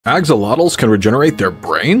Axolotls can regenerate their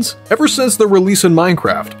brains? Ever since their release in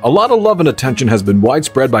Minecraft, a lot of love and attention has been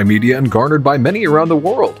widespread by media and garnered by many around the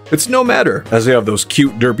world. It's no matter, as they have those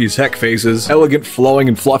cute derpy as heck faces, elegant flowing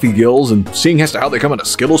and fluffy gills, and seeing as to how they come in a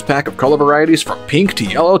Skittles pack of color varieties from pink to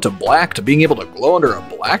yellow to black to being able to glow under a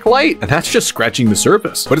black light, and that's just scratching the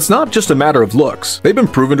surface. But it's not just a matter of looks. They've been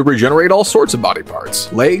proven to regenerate all sorts of body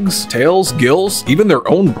parts. Legs, tails, gills, even their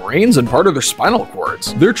own brains and part of their spinal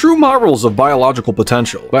cords. They're true marvels of biological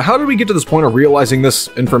potential. But how did we get to this point of realizing this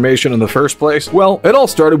information in the first place? Well, it all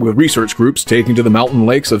started with research groups taking to the mountain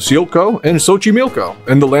lakes of Silco and Xochimilco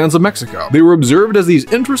in the lands of Mexico. They were observed as these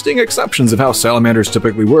interesting exceptions of how salamanders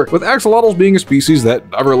typically work, with axolotls being a species that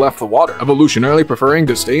never left the water, evolutionarily preferring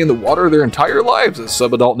to stay in the water their entire lives as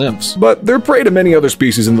subadult nymphs. But they're prey to many other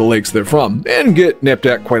species in the lakes they're from, and get nipped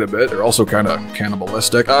at quite a bit. They're also kind of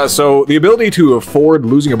cannibalistic. So the ability to afford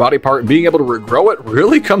losing a body part and being able to regrow it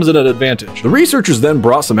really comes at an advantage. The researchers then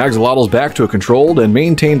brought some axolotls back to a controlled and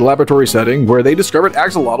maintained laboratory setting where they discovered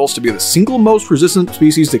axolotls to be the single most resistant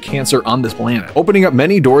species to cancer on this planet, opening up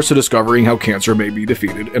many doors to discovering how cancer may be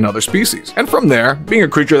defeated in other species. And from there, being a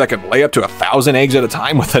creature that can lay up to 1,000 eggs at a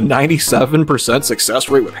time with a 97% success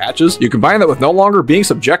rate with hatches, you combine that with no longer being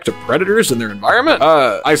subject to predators in their environment?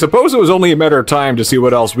 I suppose it was only a matter of time to see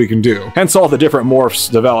what else we can do. Hence all the different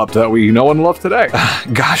morphs developed that we know and love today.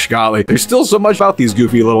 Gosh golly, there's still so much about these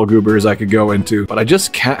goofy little goobers I could go into, but I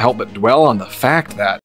just can't help but dwell on the fact that